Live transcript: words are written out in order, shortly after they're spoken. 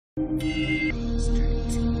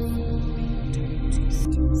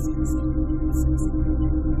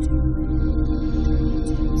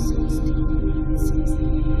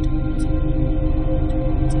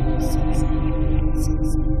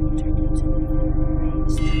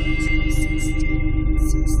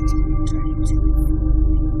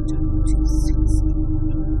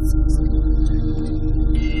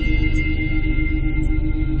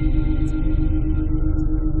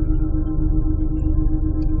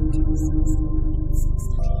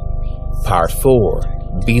Part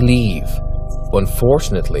 4. Believe.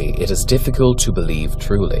 Unfortunately, it is difficult to believe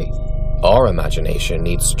truly. Our imagination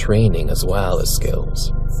needs training as well as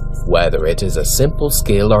skills. Whether it is a simple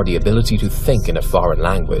skill or the ability to think in a foreign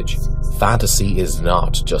language, fantasy is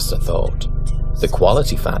not just a thought. The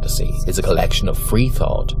quality fantasy is a collection of free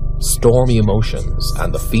thought, stormy emotions,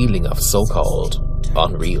 and the feeling of so-called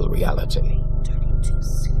unreal reality.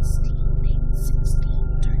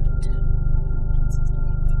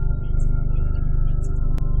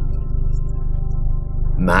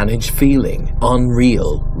 Manage feeling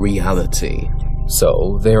unreal reality.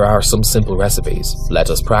 So, there are some simple recipes.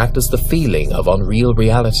 Let us practice the feeling of unreal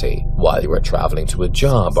reality while you are traveling to a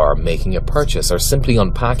job or making a purchase or simply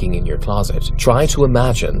unpacking in your closet. Try to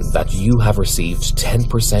imagine that you have received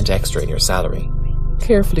 10% extra in your salary.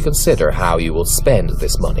 Carefully consider how you will spend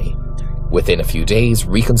this money. Within a few days,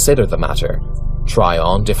 reconsider the matter. Try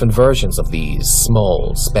on different versions of these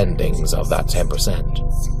small spendings of that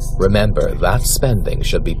 10%. Remember that spending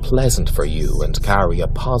should be pleasant for you and carry a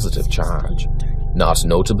positive charge. Not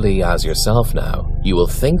notably as yourself now, you will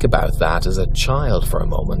think about that as a child for a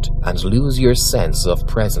moment and lose your sense of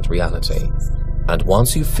present reality. And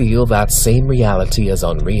once you feel that same reality as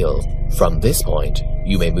unreal, from this point,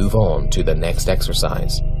 you may move on to the next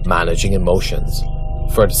exercise, managing emotions.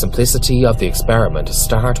 For the simplicity of the experiment,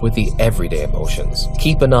 start with the everyday emotions.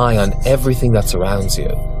 Keep an eye on everything that surrounds you.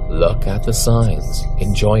 Look at the signs.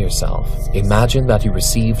 Enjoy yourself. Imagine that you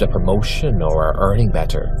received a promotion or are earning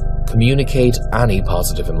better. Communicate any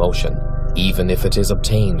positive emotion, even if it is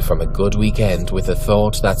obtained from a good weekend, with the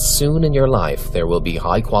thought that soon in your life there will be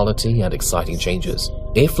high quality and exciting changes.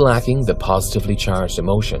 If lacking the positively charged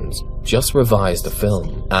emotions, just revise the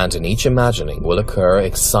film, and in each imagining will occur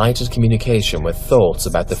excited communication with thoughts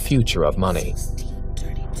about the future of money.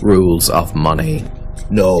 Rules of money.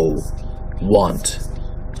 Know, want,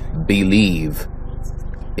 believe,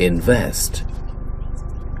 invest,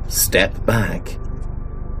 step back,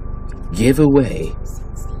 give away,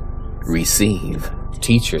 receive.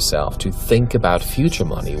 Teach yourself to think about future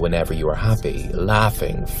money whenever you are happy,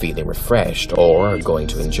 laughing, feeling refreshed, or are going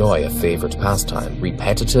to enjoy a favorite pastime.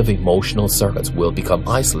 Repetitive emotional circuits will become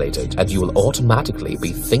isolated and you will automatically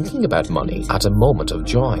be thinking about money at a moment of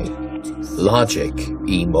joy. Logic,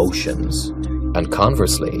 emotions. And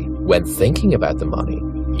conversely, when thinking about the money,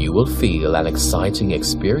 you will feel an exciting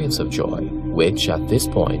experience of joy, which at this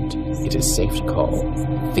point, it is safe to call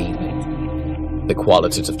feeling. The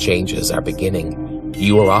qualitative changes are beginning.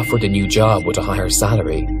 You are offered a new job with a higher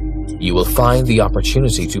salary. You will find the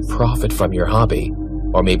opportunity to profit from your hobby,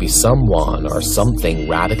 or maybe someone or something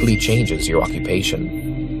radically changes your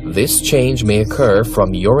occupation. This change may occur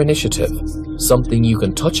from your initiative, something you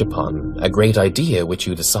can touch upon, a great idea which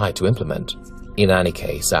you decide to implement. In any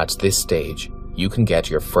case, at this stage, you can get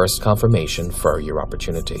your first confirmation for your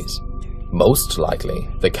opportunities. Most likely,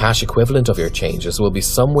 the cash equivalent of your changes will be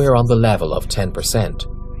somewhere on the level of 10%.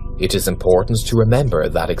 It is important to remember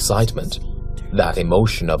that excitement, that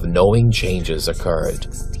emotion of knowing changes occurred.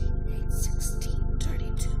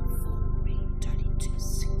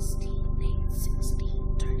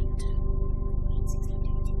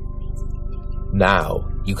 Now,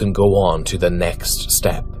 you can go on to the next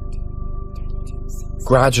step.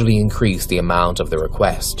 Gradually increase the amount of the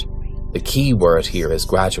request. The key word here is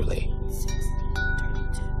gradually.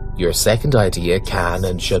 Your second idea can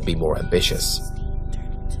and should be more ambitious.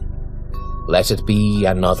 Let it be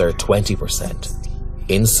another 20%.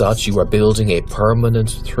 In such, you are building a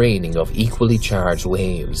permanent training of equally charged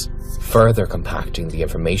waves, further compacting the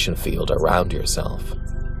information field around yourself.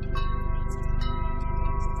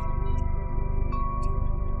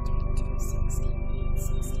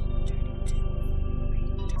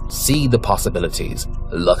 See the possibilities.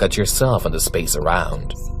 Look at yourself and the space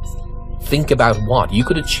around. Think about what you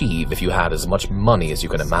could achieve if you had as much money as you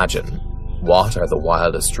can imagine. What are the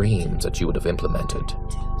wildest dreams that you would have implemented?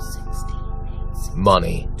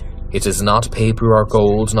 Money. It is not paper or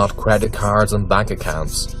gold, not credit cards and bank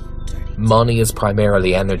accounts. Money is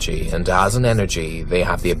primarily energy, and as an energy, they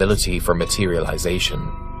have the ability for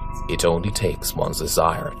materialization. It only takes one's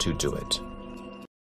desire to do it.